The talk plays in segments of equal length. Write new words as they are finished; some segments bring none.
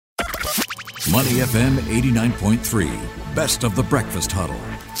Money FM 89.3, best of the breakfast huddle.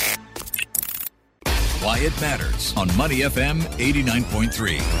 Why it matters on Money FM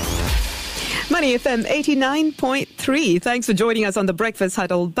 89.3. Money FM 89.3. Thanks for joining us on the Breakfast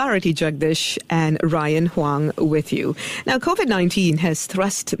Huddle. Bharati Jagdish and Ryan Huang with you. Now, COVID-19 has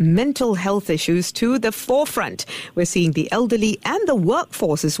thrust mental health issues to the forefront. We're seeing the elderly and the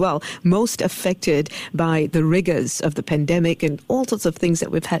workforce as well, most affected by the rigors of the pandemic and all sorts of things that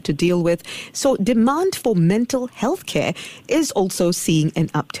we've had to deal with. So demand for mental health care is also seeing an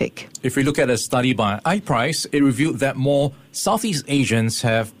uptick. If we look at a study by iPrice, it revealed that more Southeast Asians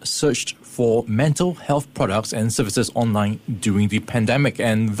have searched for mental health products and services online during the pandemic.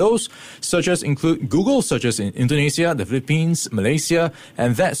 And those searches include Google searches in Indonesia, the Philippines, Malaysia,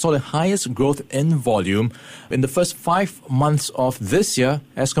 and that saw the highest growth in volume in the first 5 months of this year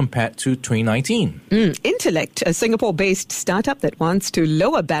as compared to 2019. Intellect, a Singapore-based startup that wants to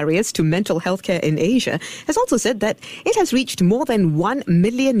lower barriers to mental health care in Asia, has also said that it has reached more than 1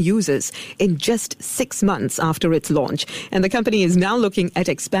 million users in just 6 months after its launch. And the company is now looking at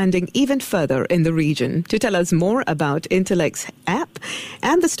expanding even further in the region. To tell us more about Intellect's app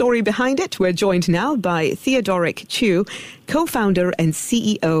and the story behind it, we're joined now by Theodoric Chew, co-founder and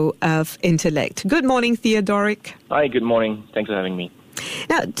CEO of Intellect. Good morning, Theodoric. Hi, good morning. Thanks for having me.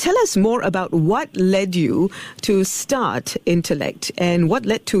 Now, tell us more about what led you to start Intellect and what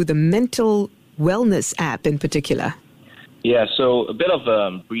led to the mental wellness app in particular. Yeah, so a bit of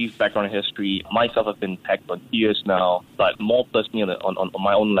a brief background history. Myself, I've been tech for years now, but more personally on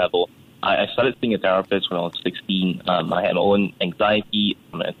my own level, I started seeing a therapist when I was 16. I had my own anxiety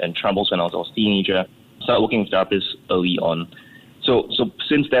and troubles when I was a teenager. I started working with therapists early on. So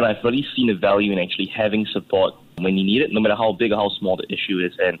since then, I've really seen the value in actually having support when you need it, no matter how big or how small the issue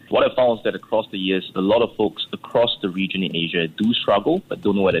is. And what I found is that across the years, a lot of folks across the region in Asia do struggle, but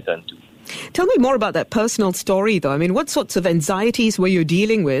don't know where to turn to. Tell me more about that personal story, though. I mean, what sorts of anxieties were you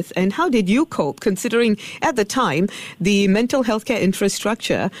dealing with, and how did you cope, considering at the time the mental health care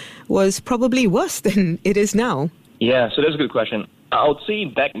infrastructure was probably worse than it is now? Yeah, so that's a good question. I would say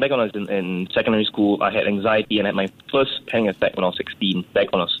back when I was in secondary school, I had anxiety and had my first panic attack when I was 16,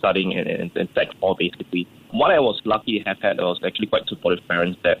 back when I was studying in Tech 4, basically. What I was lucky to have had was actually quite supportive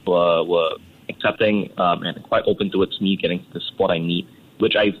parents that were accepting and quite open towards me getting the support I need,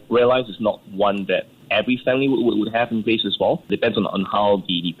 which I realized is not one that every family would have in place as well. It depends on how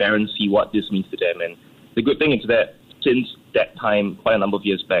the parents see what this means to them. And the good thing is that since that time, quite a number of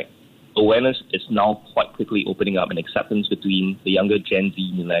years back, awareness is now quite quickly opening up and acceptance between the younger Gen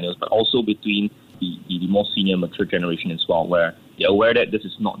Z millennials, but also between the more senior, mature generation as well, where they're aware that this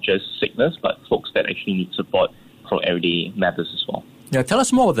is not just sickness, but folks that actually need support from everyday matters as well. Yeah, tell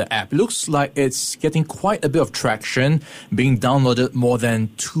us more about the app. It looks like it's getting quite a bit of traction, being downloaded more than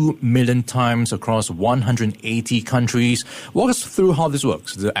 2 million times across 180 countries. Walk us through how this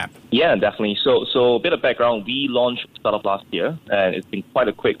works, the app. Yeah, definitely. So a bit of background. We launched start of last year, and it's been quite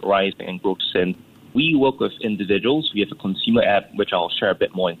a quick rise and growth since. We work with individuals. We have a consumer app, which I'll share a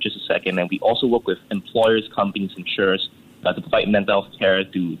bit more in just a second. And we also work with employers, companies, insurers to provide mental health care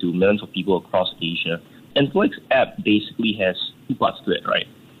to millions of people across Asia. And Intellect's app basically has two parts to it, right?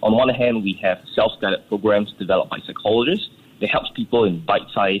 On one hand, we have self-guided programs developed by psychologists that helps people in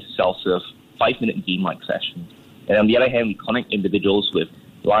bite-sized, self-serve, 5-minute game-like sessions. And on the other hand, we connect individuals with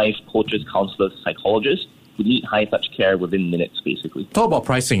live coaches, counselors, psychologists who need high-touch care within minutes, basically. Talk about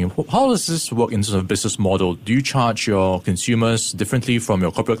pricing. How does this work in terms of business model? Do you charge your consumers differently from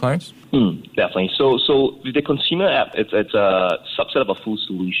your corporate clients? Definitely. So with the consumer app, it's a subset of a full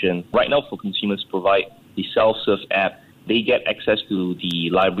solution. Right now, for consumers provide the self-serve app, they get access to the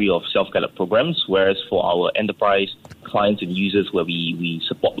library of self-guided programs, whereas for our enterprise clients and users where we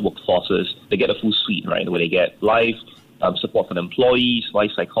support the workforces, they get a full suite, right, where they get live support for the employees,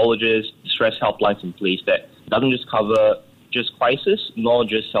 live psychologists, stress helplines in place that doesn't just cover just crisis, nor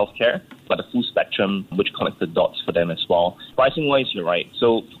just self-care, but a full spectrum which connects the dots for them as well. Pricing-wise, you're right.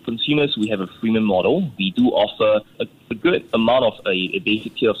 So for consumers, we have a freemium model. We do offer a good amount of a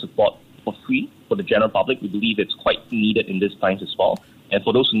basic tier of support for free for the general public. We believe it's quite needed in these times as well. And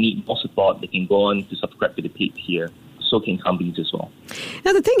for those who need more support, they can go on to subscribe to the paid tier. So can companies as well.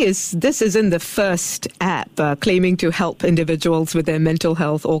 Now, the thing is, this isn't the first app claiming to help individuals with their mental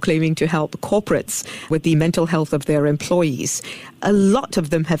health or claiming to help corporates with the mental health of their employees. A lot of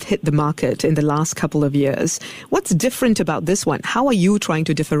them have hit the market in the last couple of years. What's different about this one? How are you trying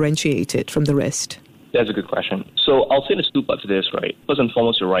to differentiate it from the rest? That's a good question. So I'll say there's two parts to this, right? First and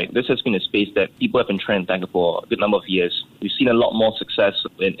foremost, you're right. This has been a space that people have been trying to tackle for a good number of years. We've seen a lot more success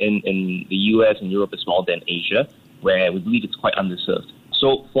in the US and Europe as well than Asia, where we believe it's quite underserved.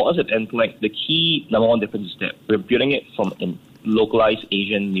 So for us at Intellect, the key number one difference is that we're building it from a localized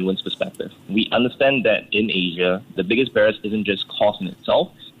Asian nuance perspective. We understand that in Asia, the biggest barrier isn't just cost in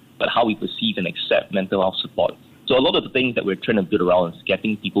itself, but how we perceive and accept mental health support. So a lot of the things that we're trying to build around is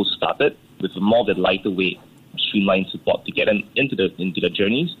getting people started with more of the lighter weight, streamlined support to get them into the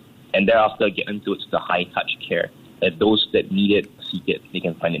journeys, and thereafter get into the high touch care. That those that need it, seek it, they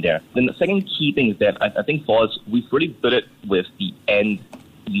can find it there. Then the second key thing is that I think for us, we've really built it with the end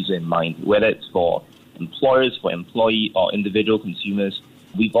user in mind, whether it's for employers, for employee, or individual consumers.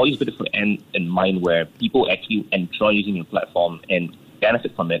 We've always built it for the end in mind where people actually enjoy using your platform and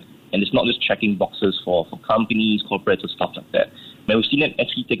benefit from it. And it's not just checking boxes for companies, corporates, or stuff like that. But we've seen it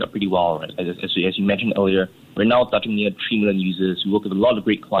actually take up pretty well, right? As you mentioned earlier, we're now touching near 3 million users. We work with a lot of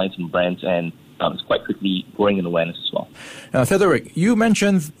great clients and brands, and it's quite quickly growing in awareness as well. Frederick, you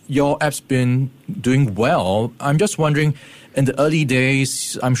mentioned your app's been doing well. I'm just wondering, in the early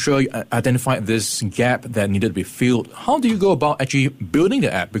days, I'm sure you identified this gap that needed to be filled. How do you go about actually building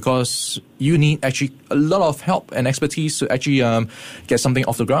the app? Because you need actually a lot of help and expertise to actually get something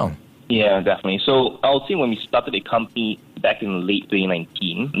off the ground. Yeah, definitely. So I would say when we started a company back in late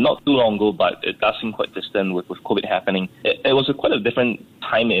 2019, not too long ago, but it does seem quite distant with COVID happening. It was quite a different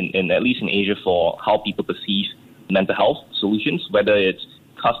time in at least in Asia for how people perceive mental health solutions, whether it's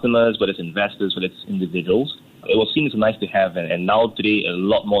customers, whether it's investors, whether it's individuals. It was seen as nice to have, and now today a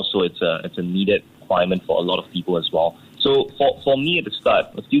lot more so. It's a needed requirement for a lot of people as well. So for me at the start,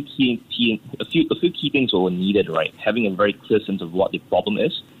 a few key things were needed, right? Having a very clear sense of what the problem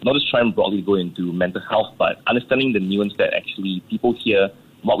is, not just trying to broadly go into mental health, but understanding the nuance that actually people hear.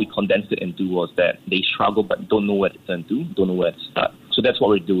 What we condensed it into was that they struggle but don't know where to turn to, don't know where to start. So that's what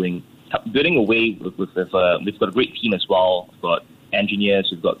we're doing. Building a way we've got a great team as well. We've got engineers,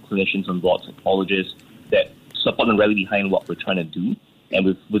 we've got clinicians on board, psychologists that support and rally behind what we're trying to do.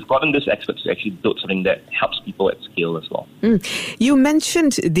 And we've gotten this experts to actually build something that helps people at scale as well. You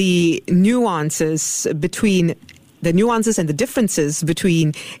mentioned the nuances and the differences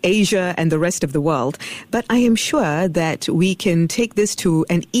between Asia and the rest of the world. But I am sure that we can take this to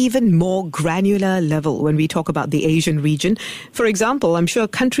an even more granular level when we talk about the Asian region. For example, I'm sure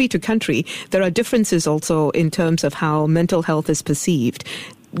country to country, there are differences also in terms of how mental health is perceived.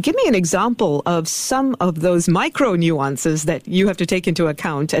 Give me an example of some of those micro nuances that you have to take into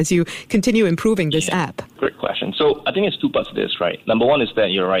account as you continue improving this app. Great question. So I think it's two parts to this, right? Number one is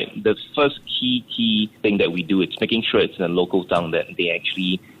that you're right. The first key thing that we do is making sure it's in a local tongue that they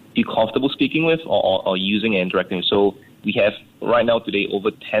actually feel comfortable speaking with or using and interacting with. So we have right now today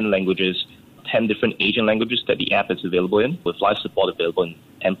over 10 languages, 10 different Asian languages that the app is available in, with live support available in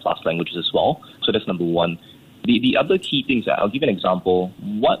 10 plus languages as well. So that's number one. The other key things, I'll give you an example.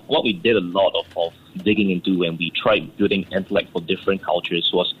 What we did a lot of digging into when we tried building Intellect for different cultures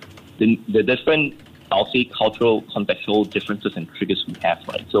was the different, I'll say, cultural, contextual differences and triggers we have,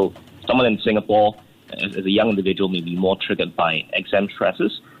 right? So someone in Singapore, as a young individual, may be more triggered by exam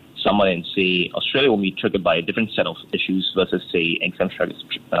stresses. Someone in, say, Australia will be triggered by a different set of issues versus, say, exam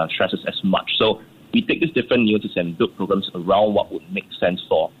stresses as much. So we take these different nuances and build programs around what would make sense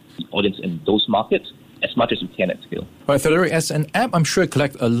for the audience in those markets, as much as we can at scale. Right, Frederick, as an app, I'm sure you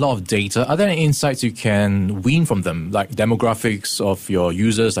collect a lot of data. Are there any insights you can wean from them, like demographics of your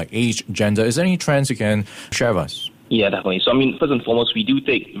users, like age, gender? Is there any trends you can share with us? Yeah, definitely. So, I mean, first and foremost, we do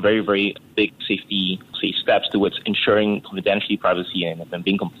take very, very big safety steps towards ensuring confidentiality, privacy, and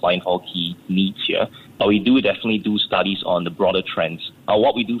being compliant for all key needs here. But we do definitely do studies on the broader trends.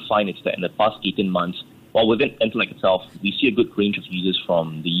 What we do find is that in the past 18 months, while within Intellect itself, we see a good range of users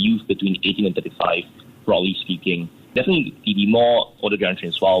from the youth between 18 and 35, broadly speaking. Definitely the more older generation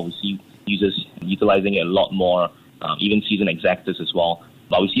as well. We see users utilizing it a lot more, even seasoned executives as well.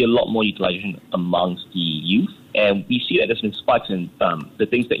 But we see a lot more utilization amongst the youth. And we see that there's been spikes in the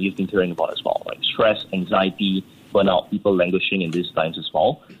things that you've been hearing about as well, like stress, anxiety, burnout, people languishing in these times as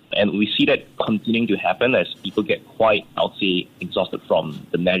well. And we see that continuing to happen as people get quite, I would say, exhausted from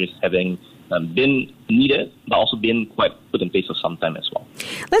the measures having been needed, but also been quite put in place for some time as well.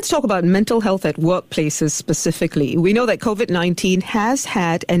 Let's talk about mental health at workplaces specifically. We know that COVID-19 has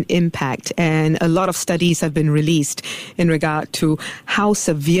had an impact, and a lot of studies have been released in regard to how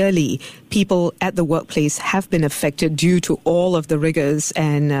severely people at the workplace have been affected due to all of the rigors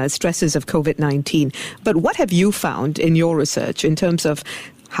and stresses of COVID-19. But what have you found in your research in terms of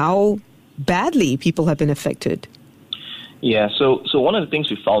how badly people have been affected? Yeah, so one of the things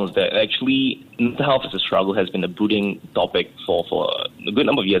we found is that actually mental health as a struggle has been a brooding topic for a good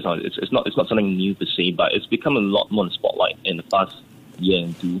number of years now. It's not something new per se, but it's become a lot more in the spotlight in the past year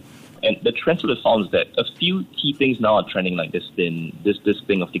and two. And the trends that we found is that a few key things now are trending like this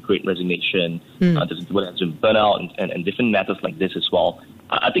thing of the great resignation, there's been burnout and different matters like this as well.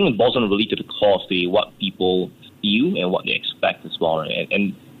 I think it boils down really to the core of what people feel and what they expect as well. Right?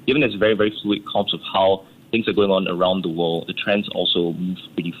 And given this very, very fluid concept of how things are going on around the world, the trends also move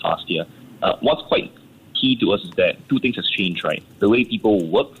pretty fast here. What's quite key to us is that two things has changed, right? The way people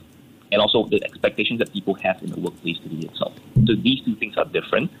work and also the expectations that people have in the workplace today itself. So these two things are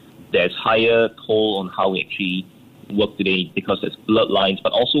different. There's higher toll on how we actually work today because there's blurred lines,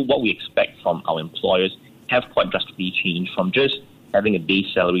 but also what we expect from our employers have quite drastically changed from just having a base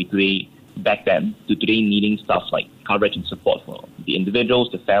salary today back then to today needing stuff like coverage and support for the individuals,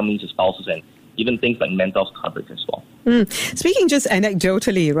 the families, the spouses, and even things like mental health coverage as well. Speaking just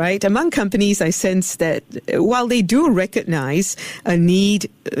anecdotally, right, among companies, I sense that while they do recognize a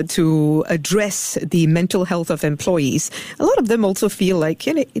need to address the mental health of employees, a lot of them also feel like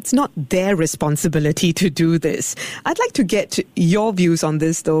it's not their responsibility to do this. I'd like to get your views on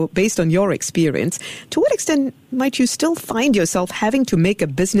this, though, based on your experience. To what extent might you still find yourself having to make a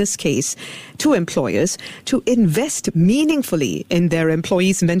business case to employers to invest meaningfully in their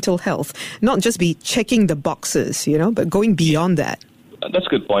employees' mental health, not just be checking the boxes, but going beyond that? That's a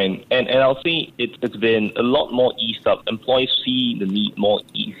good point. And I'll say it's been a lot more eased up. Employees see the need more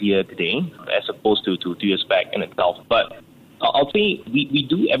easier today as opposed to 2 years back in itself. But I'll say we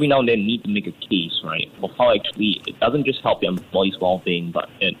do every now and then need to make a case, right, of how actually it doesn't just help the employees' well-being, but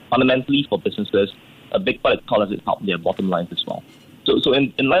fundamentally for businesses, a big part of how does it help their bottom lines as well. So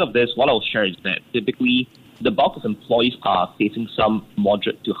in light of this, what I'll share is that typically the bulk of employees are facing some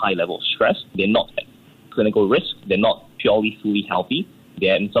moderate to high level of stress. They're not at clinical risk. They're not purely fully healthy.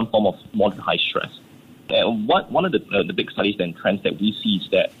 They're in some form of moderate to high stress. And one of the big studies and trends that we see is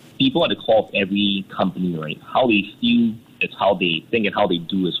that people at the core of every company, right, how they feel is how they think and how they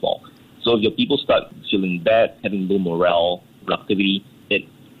do as well. So if your people start feeling bad, having low morale, productivity, it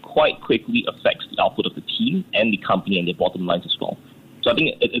quite quickly affects the output of the team and the company and their bottom lines as well. So I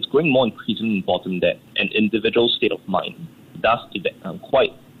think it's growing more increasingly important that an individual's state of mind does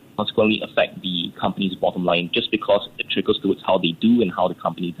quite consequently affect the company's bottom line just because it trickles towards how they do and how the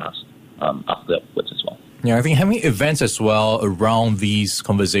company does afterwards as well. Yeah, I think having events as well around these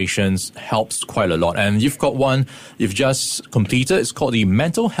conversations helps quite a lot. And you've got one you've just completed. It's called the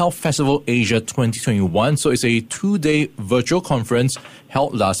Mental Health Festival Asia 2021. So it's a 2-day virtual conference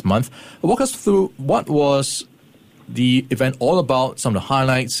held last month. Walk us through what was the event all about, some of the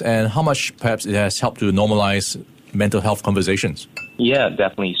highlights, and how much perhaps it has helped to normalize mental health conversations. Yeah,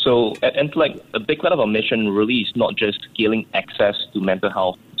 definitely. So, and like a big part of our mission really is not just scaling access to mental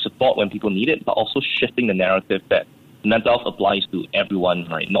health support when people need it, but also shifting the narrative that mental health applies to everyone,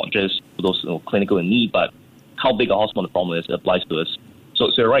 right? Not just to those clinical in need, but how big a hospital problem is, it applies to us. So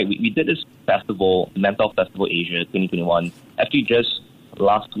you're right. We did this festival, Mental Health Festival Asia 2021, actually just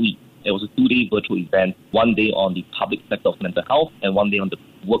last week. It was a 2-day virtual event, 1 day on the public sector of mental health and 1 day on the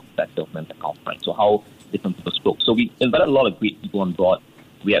work sector of mental health, right? So how different people spoke. So we invited a lot of great people on board.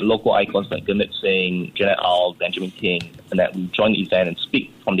 We had local icons like Gurmit Singh, Janet Al, Benjamin King, and that we joined the event and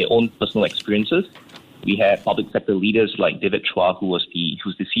speak from their own personal experiences. We had public sector leaders like David Chua, who's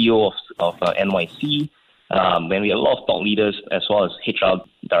the CEO of NYC. Then we had a lot of thought leaders as well as HR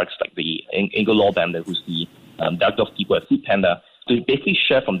directors like the Ingo Lawbender, who's the director of people at Food Panda. So we basically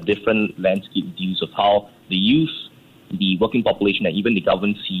share from different landscape views of how the youth, the working population, and even the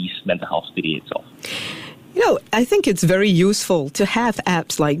government sees mental health today itself. I think it's very useful to have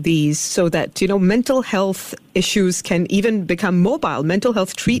apps like these so that, mental health issues can even become mobile. Mental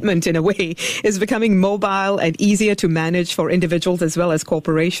health treatment, in a way, is becoming mobile and easier to manage for individuals as well as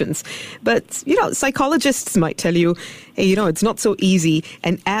corporations. But, psychologists might tell you, hey, it's not so easy.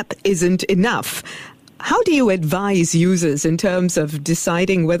 An app isn't enough. How do you advise users in terms of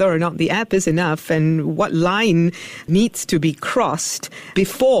deciding whether or not the app is enough and what line needs to be crossed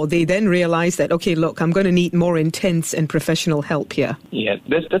before they then realize that, okay, look, I'm going to need more intense and professional help here? Yeah,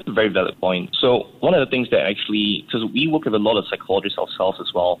 that's a very valid point. So one of the things that actually, because we work with a lot of psychologists ourselves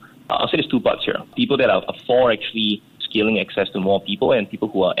as well, I'll say there's 2 parts here. People that are for actually scaling access to more people and people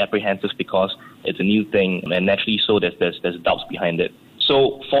who are apprehensive because it's a new thing and naturally so there's doubts behind it.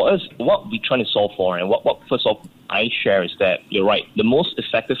 So for us, what we're trying to solve for, and what first off I share is that you're right. The most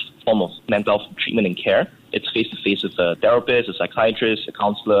effective form of mental health treatment and care, it's face-to-face with a therapist, a psychiatrist, a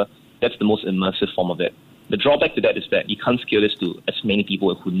counselor. That's the most immersive form of it. The drawback to that is that you can't scale this to as many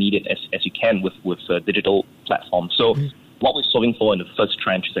people who need it as you can with a digital platform. So what we're solving for in the first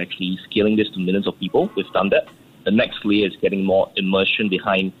tranche is actually scaling this to millions of people. We've done that. The next layer is getting more immersion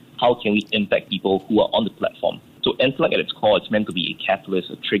behind how can we impact people who are on the platform. So Intellect at its core, it's meant to be a catalyst,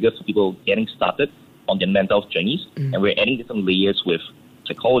 a trigger for people getting started on their mental health journeys. And we're adding different layers with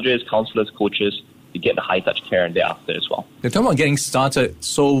psychologists, counselors, coaches, to get the high-touch care thereafter as well. You're talking about getting started.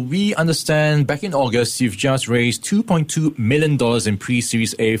 So we understand back in August, you've just raised $2.2 million in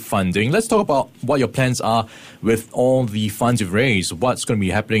pre-Series A funding. Let's talk about what your plans are with all the funds you've raised. What's going to be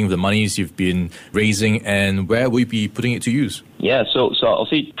happening with the monies you've been raising, and where will you be putting it to use? Yeah, so I'll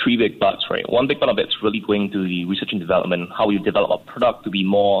say three big parts, right? One big part of it's really going to the research and development, how we develop a product to be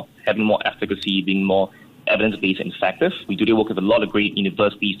having more efficacy, being more evidence-based and effective. We do work with a lot of great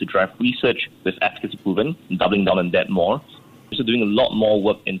universities to drive research with efficacy proven, doubling down on that more. We're also doing a lot more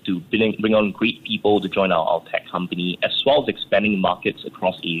work into bring on great people to join our tech company, as well as expanding markets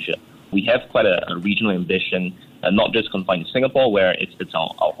across Asia. We have quite a regional ambition, not just confined to Singapore, where it's our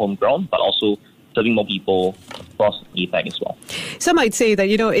home ground, but also serving more people across APAC as well. Some might say that,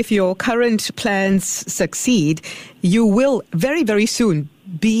 if your current plans succeed, you will very, very soon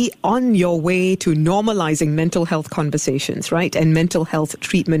be on your way to normalizing mental health conversations, right? And mental health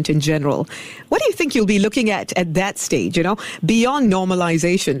treatment in general. What do you think you'll be looking at that stage, beyond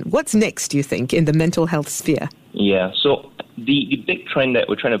normalization? What's next, do you think, in the mental health sphere? Yeah, so the big trend that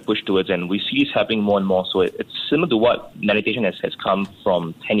we're trying to push towards, and we see this happening more and more, so it's similar to what meditation has come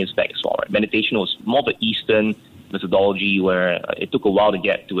from 10 years back as well, right? Meditation was more of an Eastern methodology where it took a while to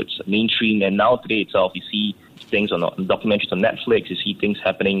get to its mainstream, and now today itself, you see things on documentaries on Netflix, you see things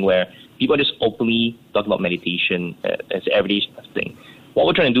happening where people are just openly talking about meditation as an everyday thing. What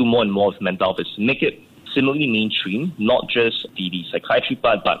we're trying to do more and more with mental health is make it similarly mainstream, not just the psychiatry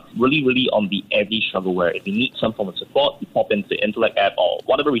part, but really, really on the everyday struggle where if you need some form of support, you pop into the Intellect app or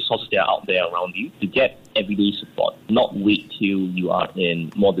whatever resources there are out there around you to get everyday support. Not wait till you are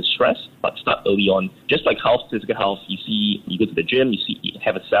in more distress, but start early on. Just like health, physical health, you go to the gym, you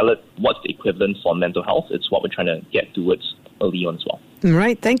have a salad. What's the equivalent for mental health? It's what we're trying to get towards early on as well.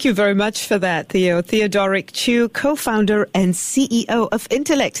 Right. Thank you very much for that, Theo. Theodoric Chew, co-founder and CEO of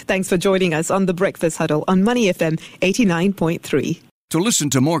Intellect. Thanks for joining us on The Breakfast Huddle on Money FM 89.3. To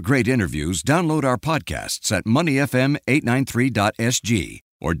listen to more great interviews, download our podcasts at moneyfm893.sg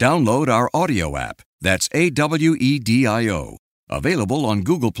or download our audio app. That's AWEDIO. Available on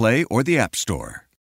Google Play or the App Store.